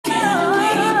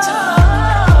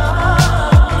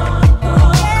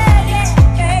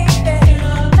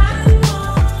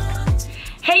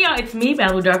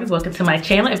Malibu Darby, welcome to my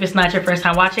channel. If it's not your first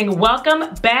time watching,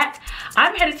 welcome back.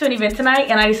 I'm headed to an event tonight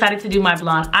and I decided to do my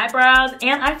blonde eyebrows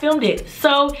and I filmed it.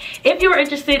 So if you are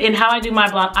interested in how I do my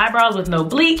blonde eyebrows with no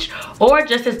bleach or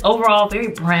just this overall very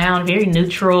brown, very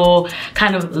neutral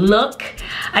kind of look,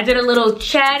 I did a little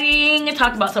chatting,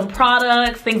 talked about some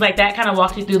products, things like that, kind of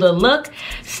walked you through the look.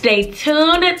 Stay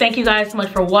tuned. Thank you guys so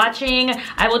much for watching.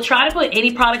 I will try to put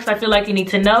any products I feel like you need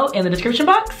to know in the description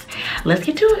box. Let's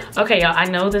get to it. Okay, y'all, I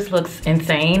know this looks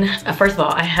insane. First of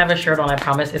all, I have a shirt on, I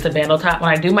promise. It's a bandeau top. When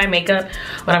I do my makeup,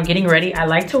 when I'm getting ready, I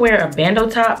like to wear a bandeau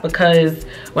top because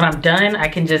when I'm done, I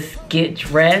can just get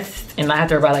dressed and not have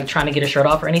to worry about like trying to get a shirt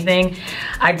off or anything.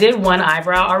 I did one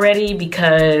eyebrow already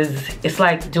because it's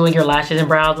like doing your lashes and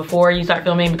brows before you start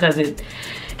filming because it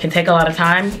can take a lot of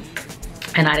time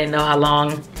and I didn't know how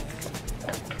long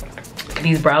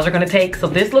these brows are gonna take. So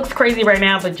this looks crazy right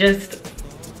now, but just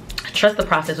trust the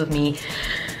process with me.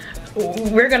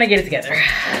 We're gonna get it together.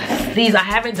 I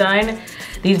haven't done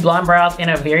these blonde brows in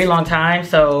a very long time,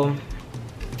 so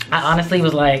I honestly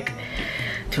was like,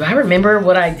 do I remember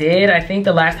what I did? I think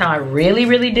the last time I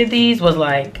really did these was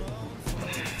like,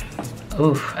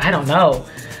 oof, I don't know.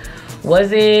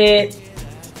 Was it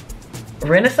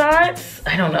Renaissance?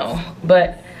 I don't know,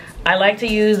 but I like to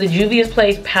use the Juvia's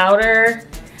Place powder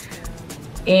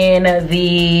in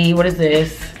the, what is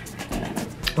this?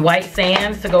 White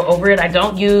sands to go over it. I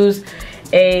don't use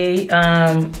a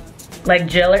like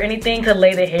gel or anything to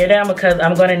lay the hair down because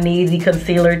I'm gonna need the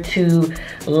concealer to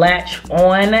latch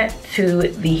on to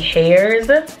the hairs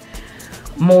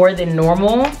more than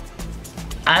normal.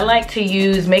 I like to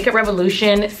use Makeup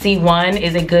Revolution C1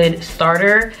 is a good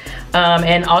starter.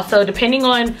 And also depending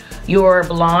on your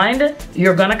blonde,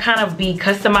 you're gonna kind of be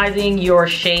customizing your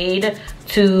shade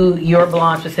to your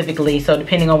blonde specifically. So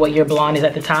depending on what your blonde is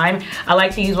at the time, I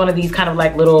like to use one of these kind of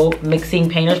like little mixing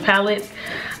painter's palettes.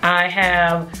 I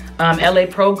have LA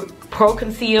Pro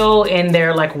Conceal in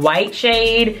their like white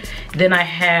shade. Then I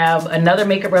have another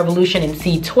Makeup Revolution in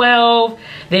C12.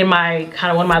 Then my kind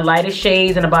of one of my lightest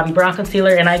shades in a Bobbi Brown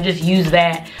concealer. And I just use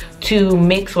that to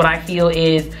mix what I feel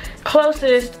is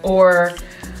closest or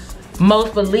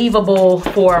most believable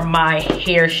for my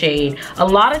hair shade. A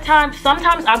lot of times,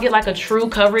 sometimes I'll get like a true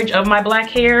coverage of my black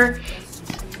hair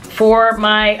for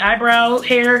my eyebrow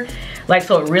hair, like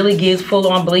so it really gives full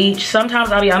on bleach.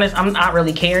 Sometimes I'll be honest, I'm not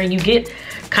really caring. You get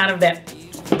kind of that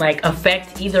like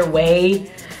effect either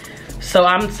way. So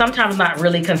I'm sometimes not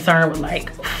really concerned with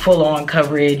like full on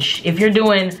coverage. If you're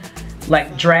doing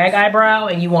like drag eyebrow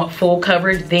and you want full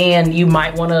coverage, then you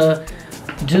might wanna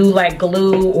do like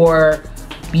glue or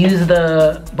use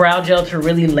the brow gel to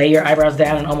really lay your eyebrows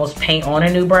down and almost paint on a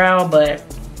new brow. But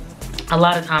a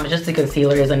lot of times just the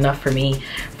concealer is enough for me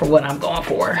for what I'm going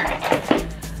for.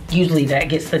 Usually that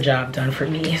gets the job done for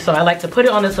me. So I like to put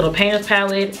it on this little painter's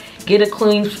palette, get a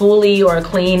clean spoolie or a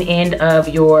clean end of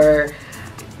your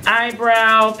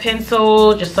eyebrow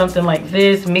pencil, just something like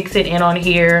this, mix it in on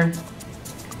here.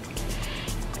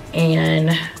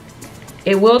 And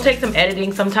it will take some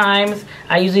editing sometimes.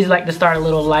 I usually like to start a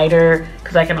little lighter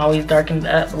because I can always darken it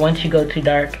up. Once you go too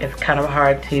dark, it's kind of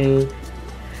hard to,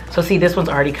 so see this one's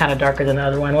already kind of darker than the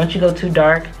other one. Once you go too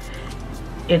dark,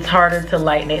 it's harder to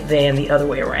lighten it than the other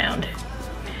way around.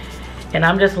 And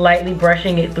I'm just lightly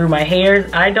brushing it through my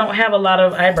hairs. I don't have a lot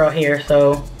of eyebrow hair,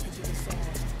 so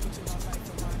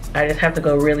I just have to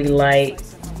go really light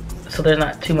so there's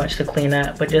not too much to clean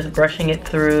up, but just brushing it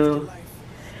through.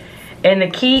 And the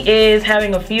key is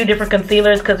having a few different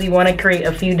concealers because we want to create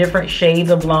a few different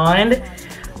shades of blonde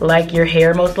like your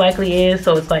hair most likely is,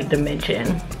 so it's like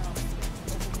dimension.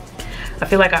 I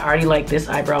feel like I already like this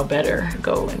eyebrow better.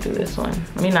 Go and do this one.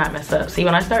 Let me not mess up. See,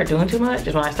 when I start doing too much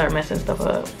is when I start messing stuff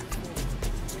up.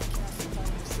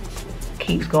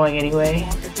 Keeps going anyway.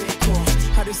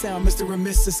 How they sound, Mr. and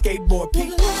Mrs. Skateboard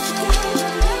Pete.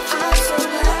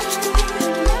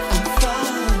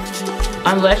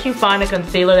 Unless you find a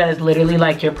concealer that is literally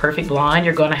like your perfect blonde,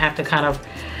 you're gonna have to kind of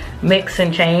mix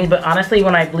and change. But honestly,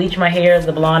 when I bleach my hair,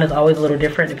 the blonde is always a little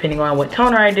different depending on what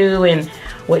toner I do and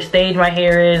what stage my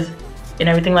hair is and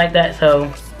everything like that.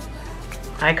 So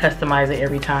I customize it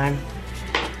every time.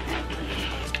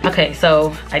 Okay,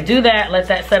 so I do that, let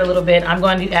that set a little bit. I'm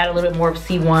going to add a little bit more of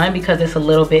C1 because it's a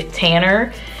little bit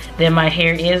tanner than my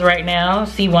hair is right now.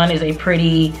 C1 is a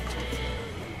pretty,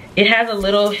 it has a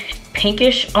little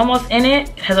pinkish almost in it.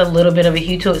 It has a little bit of a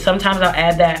hue to it. Sometimes I'll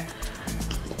add that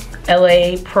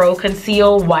LA Pro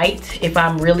Conceal white if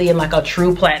I'm really in like a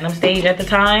true platinum stage at the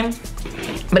time.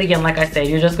 But again, like I said,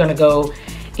 you're just gonna go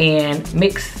and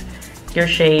mix your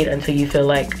shade until you feel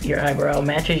like your eyebrow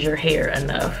matches your hair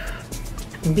enough.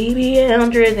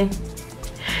 BBL Drizzy.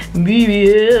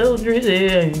 BBL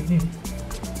dressing.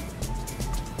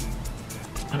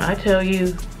 When I tell you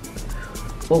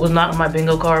what was not on my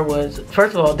bingo card was,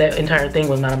 first of all, that entire thing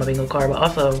was not on my bingo card, but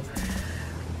also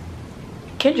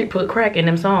Kendrick put crack in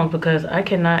them songs because I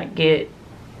cannot get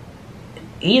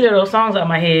either of those songs out of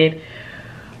my head.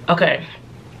 Okay,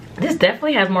 this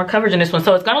definitely has more coverage in this one,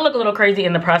 so it's gonna look a little crazy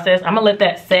in the process. I'm gonna let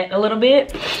that set a little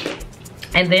bit,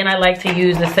 and then I like to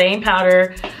use the same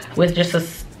powder with just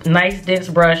a nice dense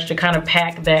brush to kind of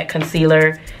pack that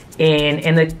concealer in,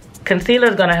 and the concealer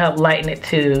is gonna help lighten it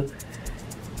too.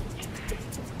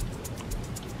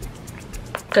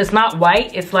 Cause it's not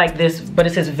white, it's like this, but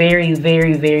it's this very,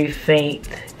 very, very faint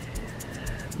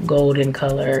golden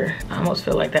color. I almost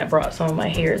feel like that brought some of my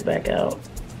hairs back out.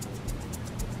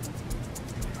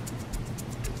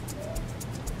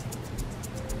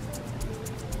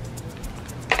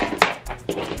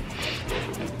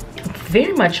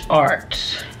 Very much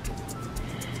art.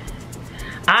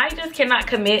 I just cannot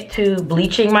commit to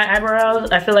bleaching my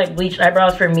eyebrows. I feel like bleached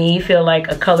eyebrows for me feel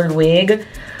like a colored wig,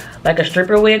 like a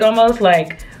stripper wig almost.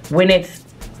 Like when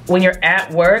you're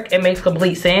at work, it makes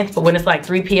complete sense, but when it's like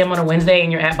 3 p.m. on a Wednesday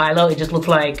and you're at Bilo, it just looks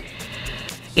like,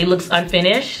 it looks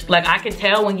unfinished. Like I can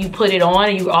tell when you put it on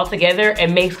and you're all together, it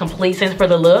makes complete sense for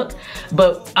the look,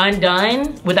 but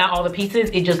undone without all the pieces,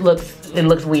 it just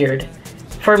looks weird.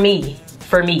 For me.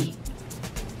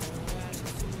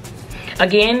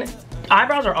 Again,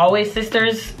 eyebrows are always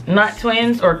sisters, not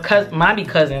twins, or might be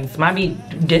cousins, might be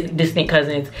distant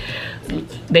cousins.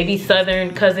 They be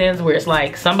southern cousins where it's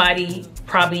like somebody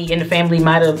probably in the family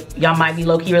y'all might be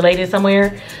low-key related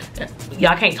somewhere.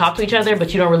 Y'all can't talk to each other,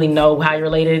 but you don't really know how you're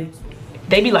related.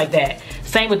 They be like that.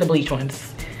 Same with the bleach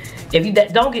ones. If you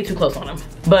don't get too close on them.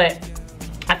 But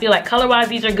I feel like color-wise,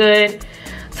 these are good.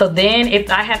 So then if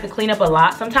I have to clean up a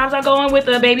lot, sometimes I go in with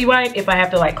a baby wipe if I have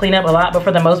to like clean up a lot, but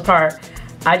for the most part,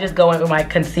 I just go in with my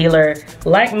concealer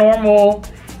like normal,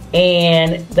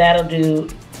 and that'll do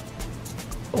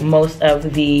most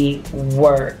of the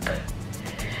work.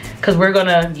 Because we're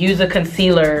gonna use a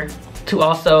concealer to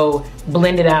also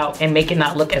blend it out and make it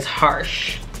not look as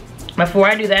harsh. Before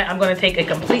I do that, I'm gonna take a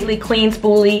completely clean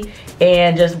spoolie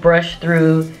and just brush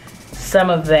through some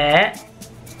of that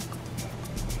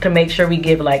to make sure we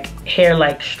give like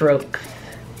hair-like strokes.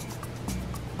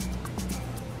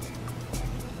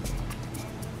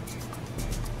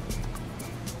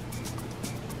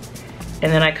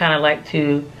 And then I kind of like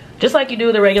to, just like you do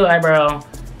with a regular eyebrow,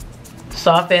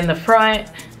 soften the front,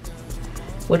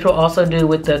 which we'll also do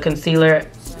with the concealer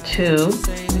too.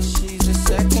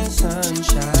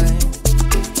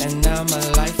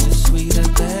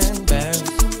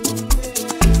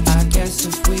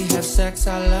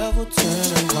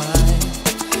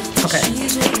 Okay,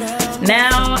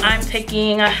 now I'm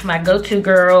taking my go-to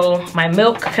girl, my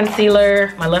Milk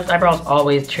concealer. My left eyebrow is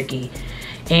always tricky.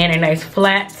 And a nice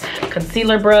flat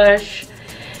concealer brush.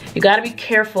 You gotta be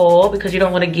careful because you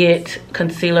don't wanna get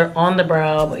concealer on the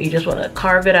brow, but you just wanna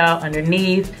carve it out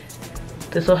underneath.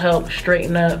 This will help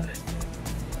straighten up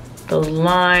those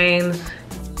lines.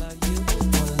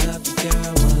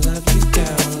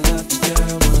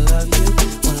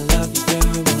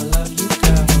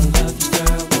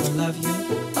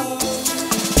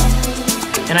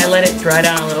 And I let it dry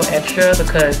down a little extra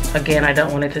because, again, I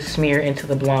don't want it to smear into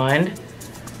the blonde.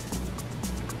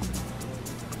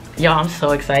 Y'all, I'm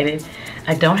so excited.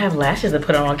 I don't have lashes to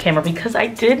put on camera because I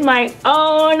did my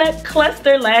own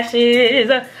cluster lashes.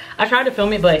 I tried to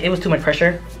film it, but it was too much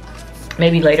pressure.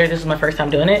 Maybe later, this is my first time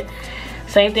doing it.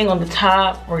 Same thing on the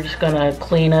top. We're just gonna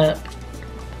clean up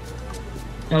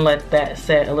and let that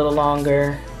set a little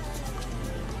longer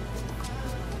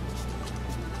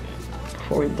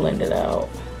before we blend it out.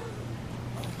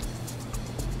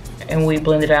 And when we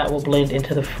blend it out, we'll blend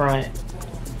into the front.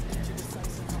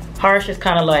 Harsh is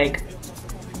kind of like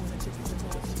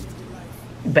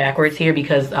backwards here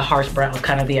because a harsh brow is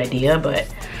kind of the idea, but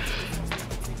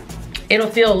it'll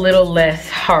feel a little less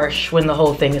harsh when the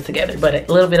whole thing is together. But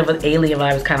a little bit of an alien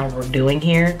vibe is kind of what we're doing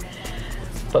here,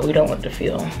 but we don't want it to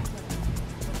feel,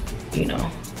 you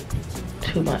know,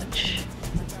 too much.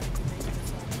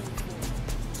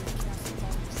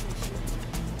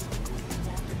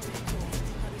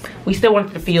 We still want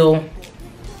it to feel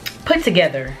put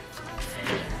together.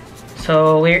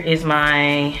 So where is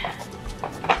my,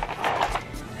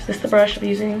 is this the brush I'm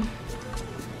using?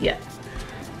 Yeah.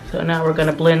 So now we're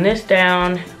gonna blend this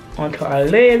down onto our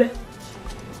lid.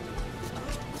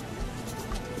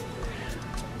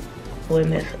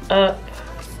 Blend this up.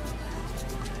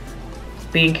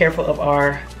 Being careful of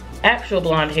our actual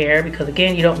blonde hair because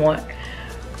again, you don't want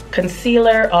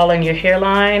concealer all in your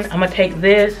hairline. I'm gonna take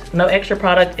this, no extra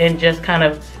product, and just kind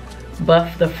of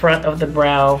buff the front of the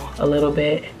brow a little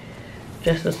bit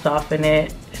just to soften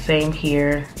it. Same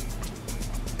here,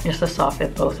 just to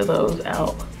soften both of those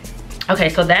out. Okay,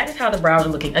 so that is how the brows are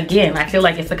looking. Again, I feel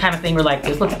like it's the kind of thing where like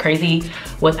this looks crazy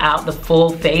without the full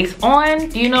face on.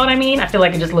 Do you know what I mean? I feel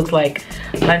like it just looks like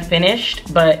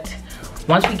unfinished, but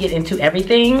once we get into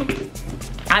everything,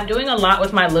 I'm doing a lot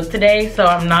with my look today, so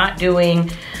I'm not doing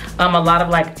a lot of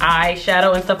like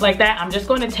eyeshadow and stuff like that. I'm just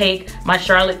going to take my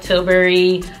Charlotte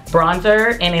Tilbury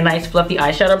bronzer and a nice fluffy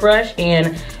eyeshadow brush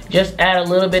and just add a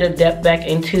little bit of depth back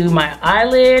into my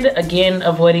eyelid. Again,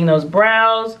 avoiding those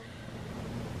brows.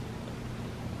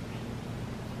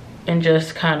 And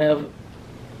just kind of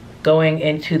going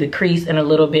into the crease and a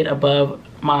little bit above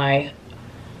my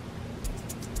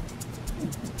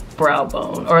brow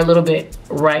bone, or a little bit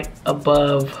right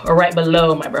above or right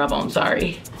below my brow bone,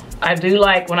 sorry. I do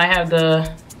like when I have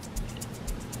the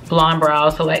blonde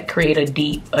brows to like create a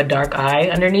dark eye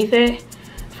underneath it.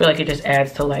 I feel like it just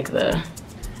adds to like the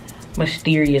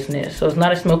mysteriousness. So it's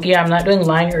not a smoky eye. I'm not doing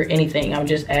liner or anything. I'm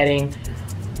just adding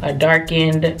a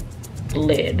darkened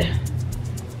lid,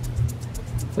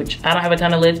 which I don't have a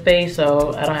ton of lid space,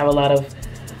 so I don't have a lot of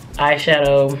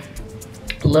eyeshadow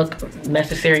look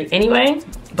necessary anyway,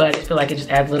 but I just feel like it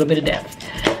just adds a little bit of depth.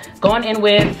 Going in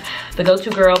with the Go-To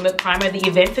Girl Milk Primer. The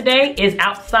event today is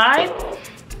outside,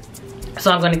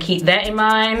 so I'm gonna keep that in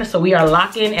mind. So we are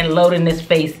locking and loading this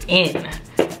face in,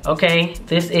 okay?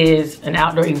 This is an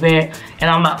outdoor event and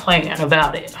I'm not playing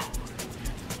about it.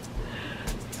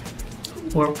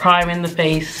 We're priming the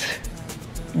face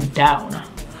down.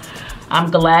 I'm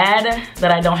glad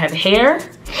that I don't have hair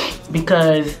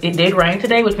because it did rain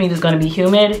today, which means it's gonna be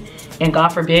humid, and God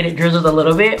forbid it drizzles a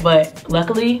little bit, but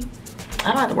luckily I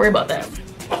don't have to worry about that.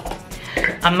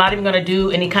 I'm not even gonna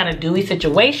do any kind of dewy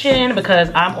situation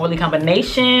because I'm oily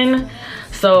combination.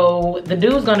 So the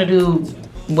dude's gonna do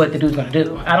what the dude's gonna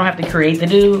do. I don't have to create the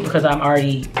dude because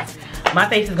my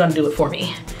face is gonna do it for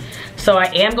me. So I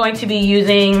am going to be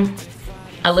using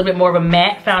a little bit more of a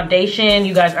matte foundation.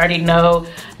 You guys already know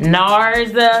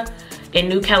NARS in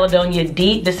New Caledonia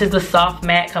Deep. This is the Soft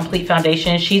Matte Complete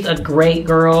Foundation. She's a great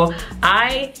girl.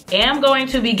 I am going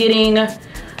to be getting,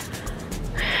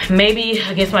 maybe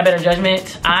against my better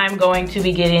judgment, I'm going to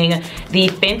be getting the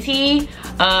Fenty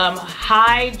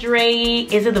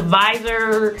Hydrate, is it the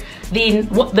visor? The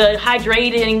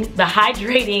hydrating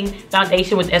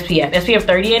foundation with SPF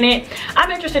 30 in it. I'm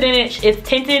interested in it. It's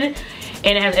tinted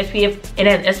and it has SPF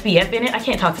in it. I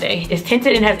can't talk today. It's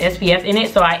tinted and has SPF in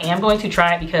it, so I am going to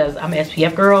try it because I'm an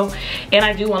SPF girl and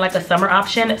I do want like a summer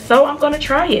option, so I'm gonna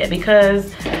try it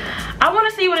because I want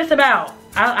to see what it's about.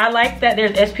 I like that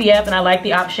there's SPF and I like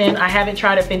the option. I haven't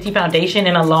tried a Fenty foundation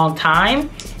in a long time,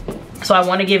 so I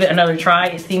want to give it another try.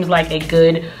 It seems like a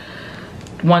good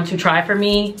one to try for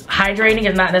me. Hydrating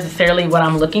is not necessarily what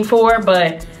I'm looking for,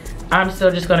 but I'm still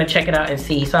just going to check it out and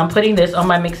see. So I'm putting this on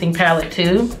my mixing palette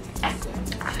too.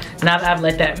 Now that I've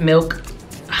let that Milk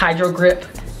Hydro Grip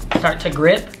start to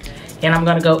grip, and I'm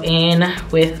going to go in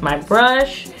with my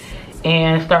brush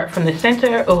and start from the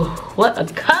center. Oh, what a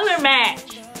color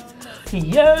match.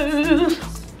 Yes.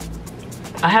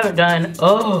 I haven't done,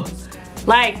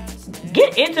 like,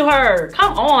 get into her.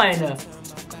 Come on.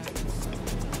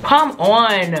 Come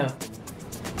on.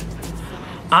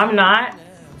 I'm not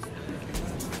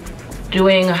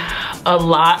doing a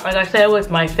lot, like I said, with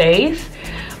my face,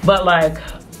 but like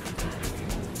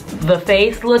the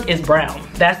face look is brown.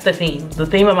 That's the theme. The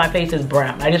theme of my face is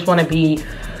brown. I just want to be,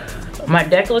 my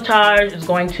décolletage is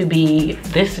going to be,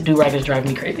 this do-rag is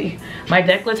driving me crazy. My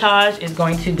décolletage is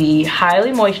going to be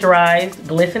highly moisturized,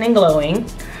 glistening, glowing,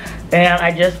 and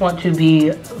I just want to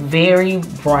be very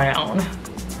brown.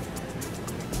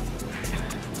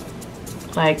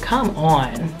 Like, come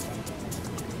on.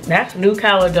 That's New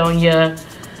Caledonia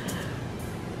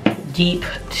Deep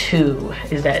 2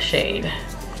 is that shade.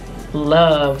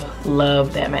 Love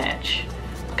that match.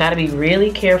 Gotta be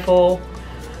really careful.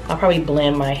 I'll probably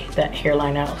blend that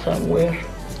hairline out somewhere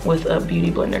with a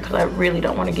beauty blender because I really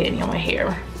don't want to get any on my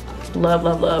hair. Love.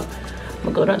 I'm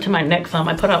gonna go down to my neck some.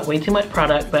 I put out way too much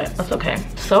product, but that's okay.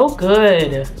 So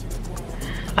good.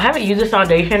 I haven't used this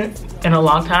foundation in a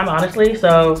long time, honestly,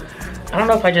 so I don't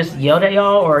know if I just yelled at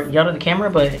y'all or yelled at the camera,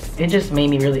 but it just made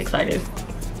me really excited.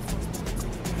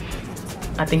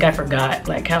 I think I forgot,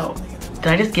 like, how, did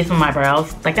I just get some of my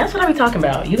brows? Like, that's what I be talking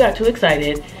about. You got too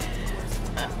excited.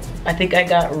 I think I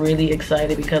got really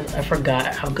excited because I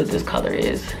forgot how good this color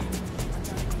is.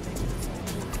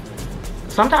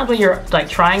 Sometimes when you're like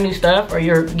trying new stuff or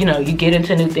you get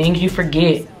into new things, you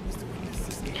forget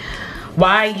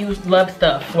why you love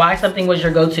stuff, why something was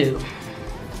your go-to.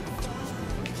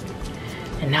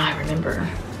 And now I remember.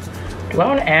 Do I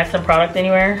want to add some product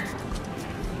anywhere?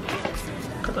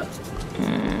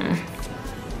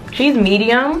 She's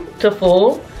medium to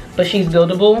full, but she's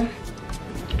buildable.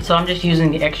 So I'm just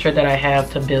using the extra that I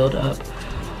have to build up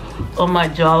on my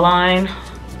jawline,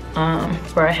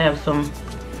 where I have some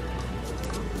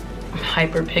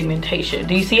hyperpigmentation.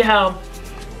 Do you see how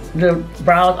the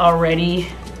brows already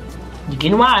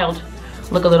getting wild,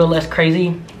 look a little less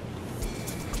crazy?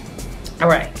 All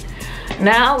right,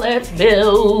 now let's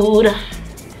build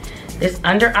this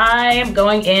under eye. I'm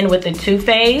going in with the Too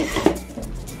Faced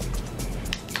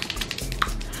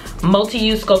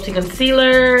Multi-Use Sculpting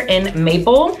Concealer in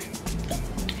Maple.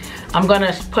 I'm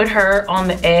gonna put her on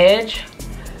the edge.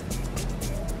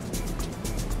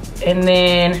 And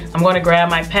then I'm gonna grab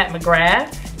my Pat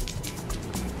McGrath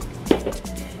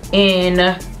in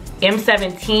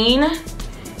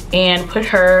M17 and put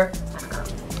her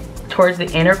towards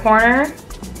the inner corner.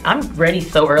 I'm ready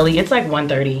so early, it's like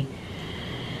 1:30.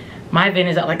 My event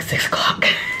is at like 6 o'clock.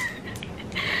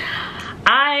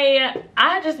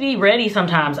 I just be ready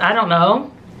sometimes, I don't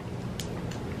know.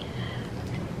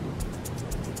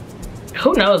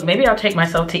 Who knows, maybe I'll take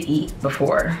myself to eat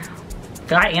before.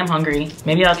 I am hungry.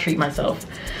 Maybe I'll treat myself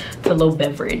to a little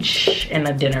beverage and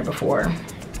a dinner before.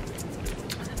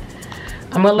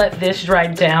 I'm gonna let this dry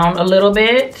down a little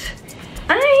bit.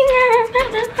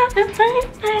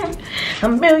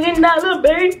 $1 million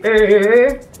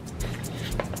baby.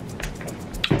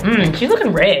 She's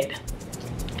looking red.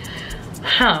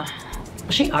 Huh.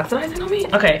 Was she oxidizing on me?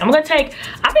 Okay, I'm gonna take,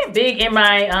 I've been big in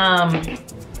my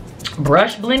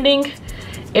brush blending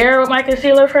area with my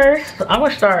concealer first. So I'm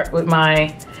gonna start with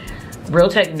my Real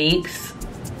Techniques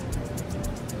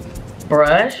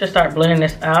brush to start blending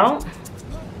this out.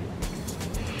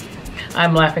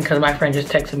 I'm laughing because my friend just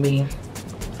texted me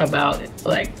about it,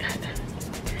 like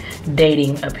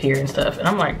dating up here and stuff, and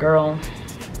I'm like, girl,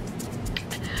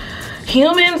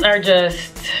 humans are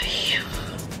just,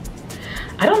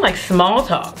 I don't like small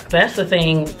talk. That's the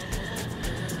thing.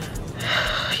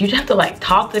 You have to like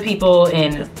talk to people,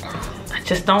 and I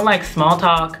just don't like small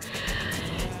talk.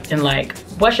 And like,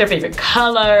 what's your favorite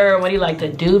color? What do you like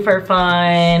to do for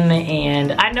fun?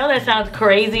 And I know that sounds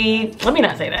crazy. Let me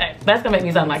not say that. That's gonna make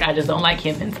me sound like I just don't like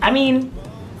humans. I mean,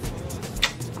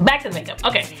 back to the makeup.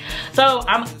 Okay, so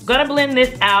I'm gonna blend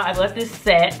this out. I've let this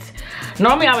set.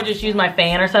 Normally I would just use my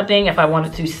fan or something if I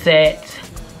wanted to set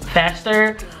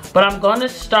faster, but I'm gonna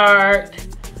start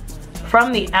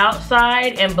from the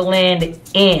outside and blend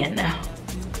in.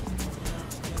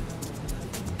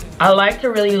 I like to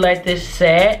really let this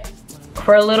set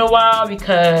for a little while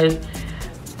because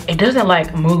it doesn't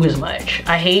like move as much.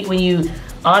 I hate when you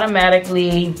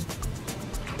automatically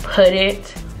put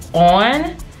it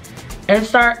on and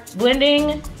start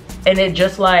blending and it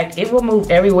just like, it will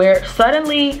move everywhere.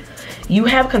 Suddenly you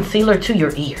have concealer to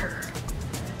your ear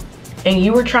and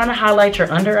you were trying to highlight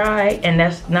your under eye, and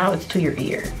now it's to your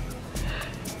ear.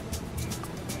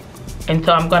 And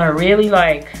so I'm gonna really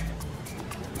like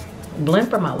blend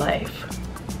for my life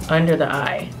under the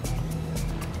eye.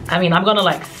 I mean, I'm gonna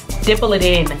like stipple it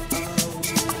in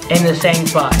the same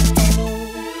spot.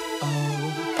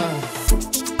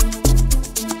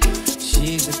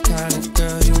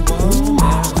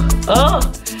 Oh,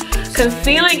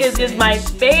 concealing is just my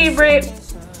favorite.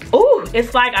 Ooh,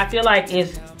 it's like, I feel like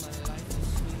it's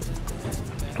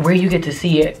where you get to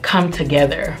see it come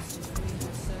together.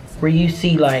 Where you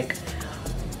see like,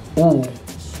 ooh,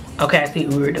 okay, I see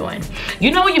what we were doing.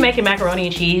 You know when you're making macaroni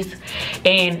and cheese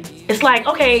and it's like,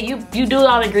 okay, you do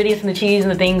all the ingredients and the cheese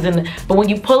and the things, but when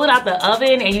you pull it out the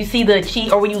oven and you see the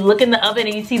cheese, or when you look in the oven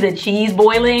and you see the cheese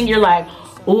boiling, you're like,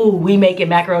 ooh, we making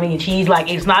macaroni and cheese. Like,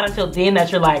 it's not until then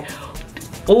that you're like,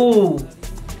 ooh,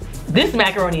 this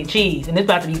macaroni and cheese and it's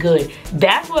about to be good.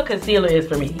 That's what concealer is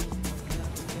for me.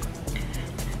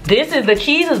 This is, the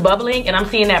cheese is bubbling and I'm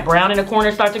seeing that brown in the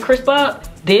corner start to crisp up.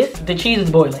 The cheese is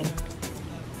boiling.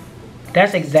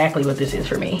 That's exactly what this is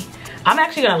for me. I'm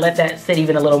actually gonna let that sit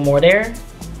even a little more there.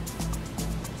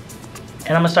 And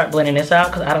I'm gonna start blending this out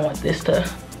because I don't want this to,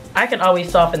 I can always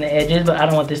soften the edges, but I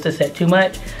don't want this to set too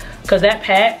much because that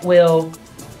pat will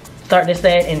start to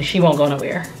set and she won't go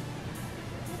nowhere.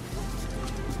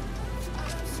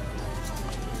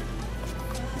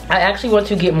 I actually want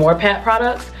to get more pat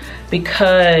products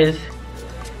because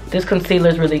this concealer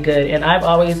is really good, and I've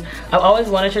always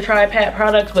wanted to try pat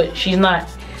products, but she's not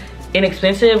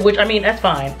inexpensive, which I mean, that's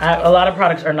fine. A lot of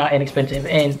products are not inexpensive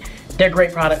and they're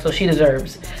great products, so she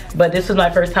deserves. But this is my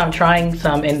first time trying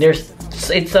some, and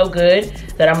it's so good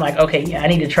that I'm like, okay, yeah, I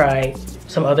need to try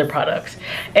some other products.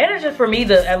 And it's just for me,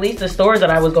 at least the stores that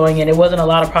I was going in, it wasn't a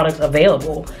lot of products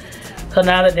available. So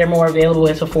now that they're more available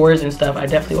in Sephora's and stuff, I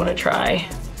definitely want to try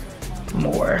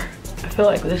more. I feel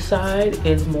like this side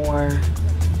is more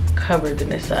covered than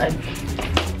this side.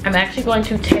 I'm actually going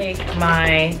to take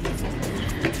my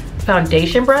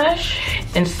foundation brush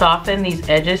and soften these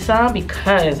edges some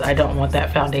because I don't want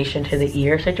that foundation to the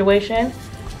ear situation.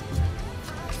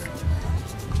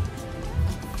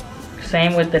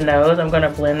 Same with the nose. I'm gonna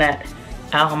blend that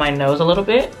out on my nose a little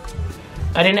bit.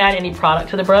 I didn't add any product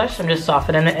to the brush. I'm just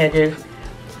softening the edges,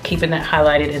 keeping that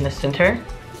highlighted in the center.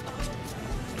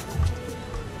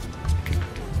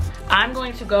 I'm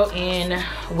going to go in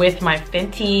with my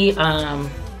Fenty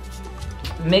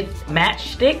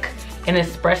match stick in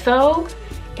espresso,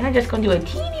 and I'm just gonna do a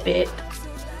teeny bit,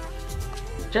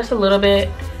 just a little bit,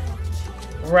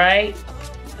 right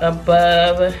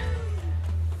above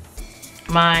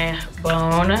my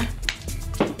bone.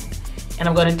 And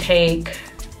I'm gonna take,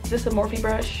 is this a Morphe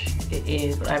brush? It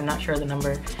is, but I'm not sure of the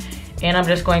number. And I'm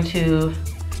just going to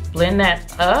blend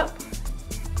that up,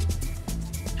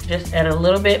 just add a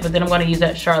little bit, but then I'm gonna use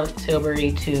that Charlotte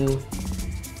Tilbury to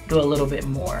do a little bit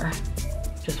more.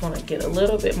 Just wanna get a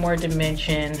little bit more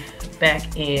dimension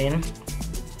back in.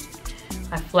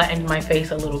 I flattened my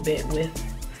face a little bit with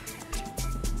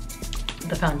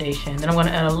the foundation. Then I'm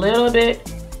gonna add a little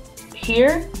bit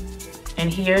here and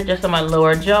here, just on my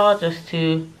lower jaw, just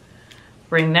to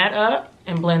bring that up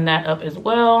and blend that up as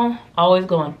well. Always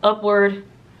going upward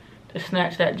to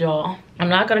snatch that jaw. I'm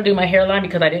not gonna do my hairline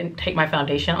because I didn't take my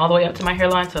foundation all the way up to my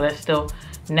hairline, so that's still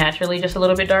naturally just a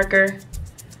little bit darker.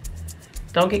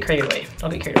 Don't get carried away, don't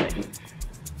get carried away.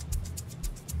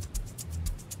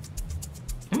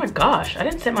 Oh my gosh, I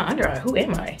didn't set my under eye. Who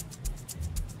am I?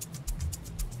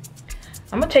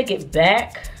 I'm gonna take it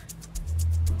back,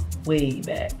 way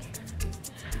back,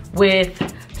 with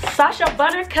Sasha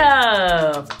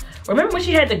Buttercup. Remember when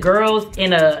she had the girls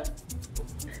in a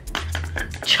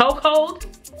chokehold?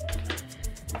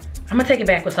 I'm gonna take it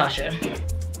back with Sasha.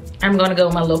 I'm gonna go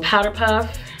with my little powder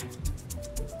puff.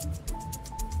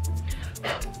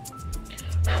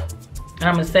 And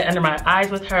I'm gonna set under my eyes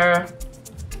with her.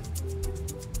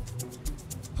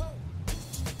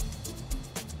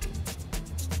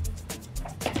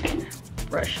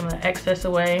 Brush some of the excess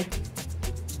away.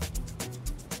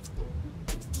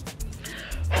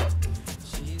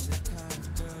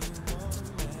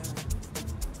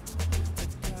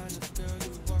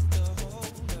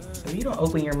 If you don't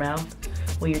open your mouth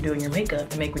while you're doing your makeup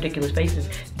and make ridiculous faces,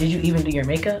 did you even do your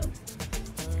makeup?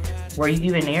 Were you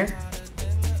even there?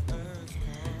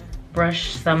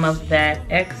 Brush some of that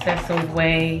excess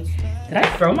away. Did I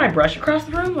throw my brush across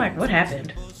the room? Like, what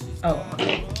happened? Oh,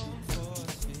 okay.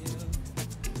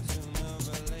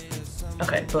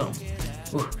 Okay, boom.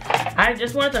 Ooh. I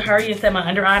just wanted to hurry and set my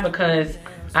under eye because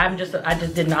I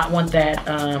just did not want that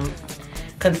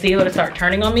concealer to start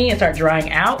turning on me and start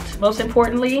drying out, most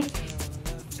importantly.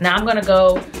 Now I'm gonna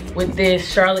go with this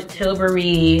Charlotte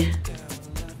Tilbury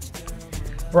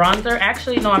bronzer.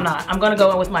 Actually, no, I'm not. I'm gonna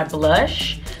go in with my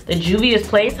blush, the Juvia's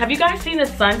Place. Have you guys seen the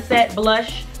sunset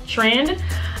blush trend?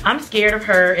 I'm scared of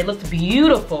her. It looks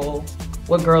beautiful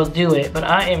when girls do it, but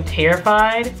I am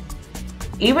terrified.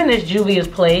 Even this Juvia's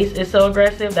Place is so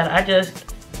aggressive that I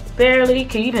just barely,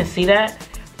 can you even see that?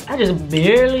 I just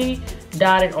barely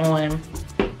dotted on.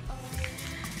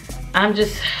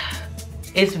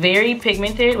 It's very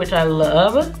pigmented, which I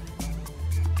love.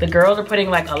 The girls are putting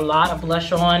like a lot of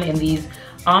blush on in these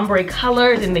ombre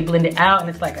colors and they blend it out and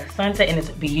it's like a sunset and it's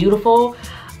beautiful.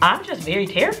 I'm just very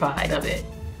terrified of it.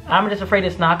 I'm just afraid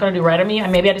it's not gonna do right on me.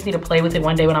 Maybe I just need to play with it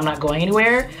one day when I'm not going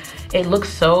anywhere. It looks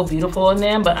so beautiful in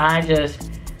them, but I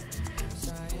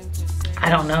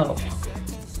don't know.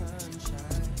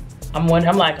 I'm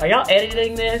like, are y'all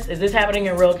editing this? Is this happening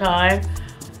in real time?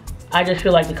 I just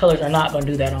feel like the colors are not gonna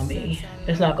do that on me.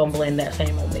 It's not gonna blend that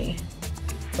same on me,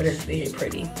 but it's very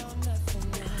pretty.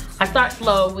 I start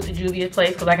slow with the Juvia's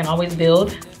Place because I can always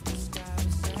build,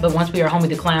 but once we are home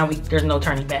with the clown, there's no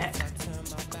turning back.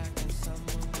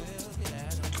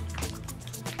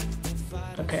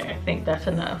 Okay, I think that's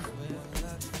enough.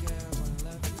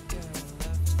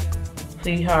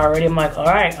 See how already I'm like, all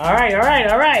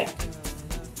right.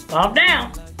 Calm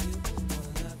down.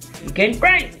 You're getting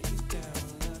crazy.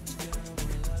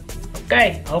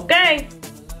 Okay.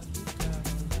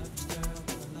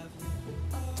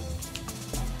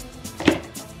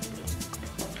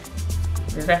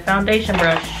 There's that foundation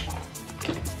brush.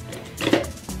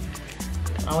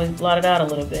 Always blot it out a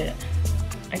little bit.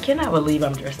 I cannot believe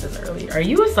I'm dressed this early. Are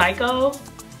you a psycho?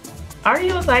 Are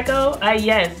you a psycho?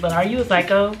 Yes, but are you a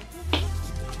psycho?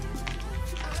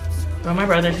 When my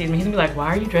brother sees me, he's gonna be like, why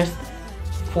are you dressed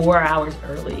 4 hours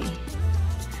early?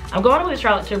 I'm going with the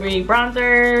Charlotte Tilbury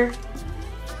bronzer,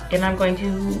 and I'm going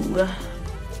to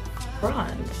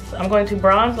bronze. I'm going to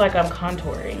bronze like I'm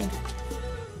contouring.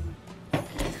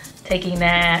 Taking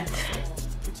that,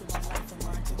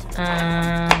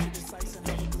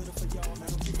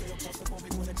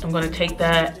 I'm going to take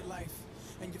that,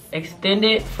 extend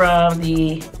it from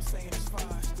the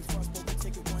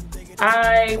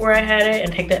eye where I had it,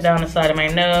 and take that down the side of my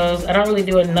nose. I don't really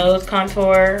do a nose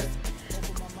contour,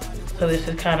 so this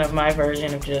is kind of my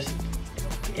version of just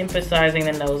emphasizing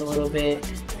the nose a little bit.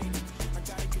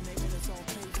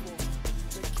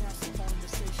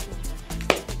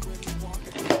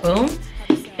 Boom.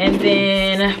 And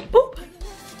then, boop,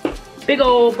 big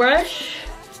old brush.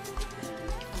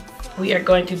 We are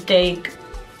going to take,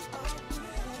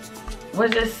 what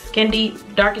is this? Skin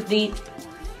Deep, Darkest Deep,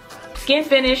 Skin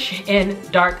Finish, and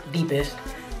Dark Deepest.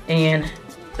 And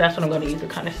that's what I'm going to use to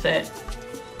kind of set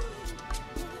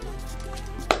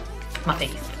my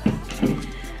face.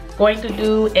 Going to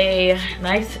do a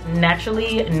nice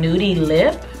naturally nudie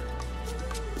lip.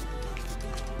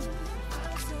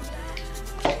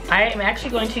 I am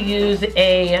actually going to use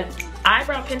a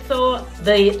eyebrow pencil.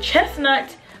 The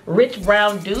Chestnut Rich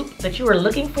Brown dupe that you are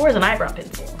looking for is an eyebrow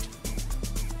pencil.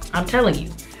 I'm telling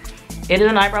you, it is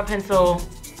an eyebrow pencil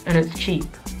and it's cheap.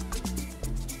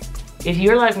 If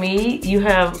you're like me, you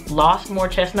have lost more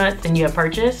chestnuts than you have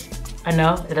purchased. I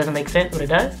know it doesn't make sense, but it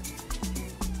does.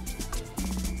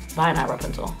 Buy an eyebrow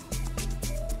pencil.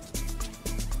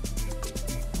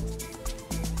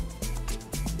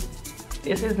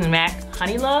 This is MAC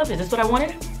Honey Love. Is this what I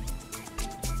wanted?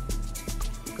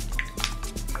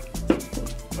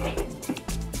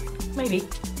 Maybe.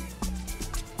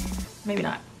 Maybe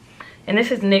not. And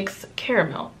this is NYX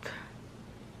Caramel.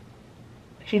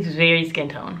 She's very skin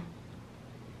tone.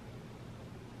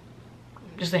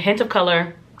 Just a hint of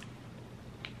color.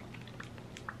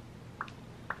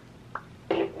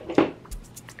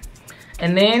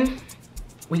 And then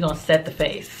we're gonna set the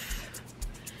face.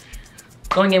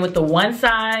 Going in with the One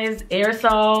Size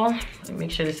aerosol. Let me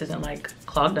make sure this isn't like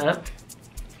clogged up.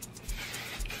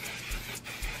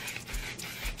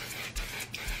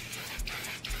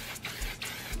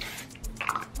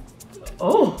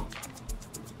 Oh.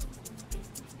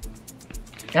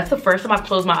 That's the first time I've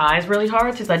closed my eyes really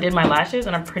hard since I did my lashes,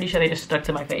 and I'm pretty sure they just stuck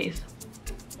to my face.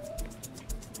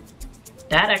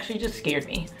 That actually just scared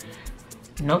me.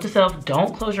 Note to self,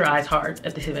 don't close your eyes hard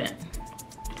at this event.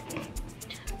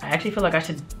 I actually feel like I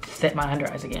should set my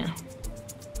under eyes again.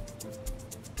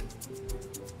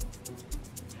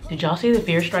 Did y'all see the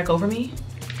fear strike over me?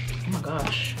 Oh my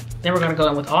gosh. Then we're gonna go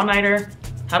in with All Nighter.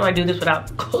 How do I do this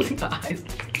without closing my eyes?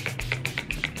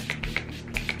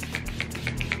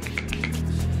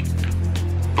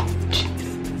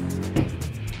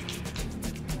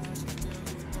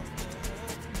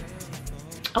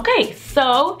 Okay,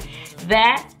 so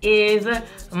that is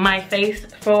my face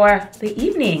for the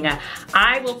evening.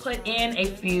 I will put in a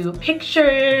few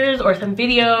pictures or some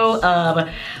video of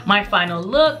my final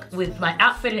look with my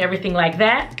outfit and everything like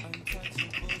that.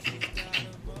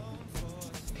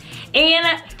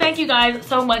 And thank you guys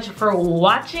so much for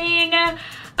watching.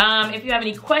 If you have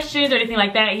any questions or anything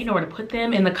like that, you know where to put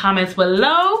them in the comments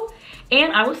below.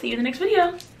 And I will see you in the next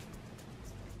video.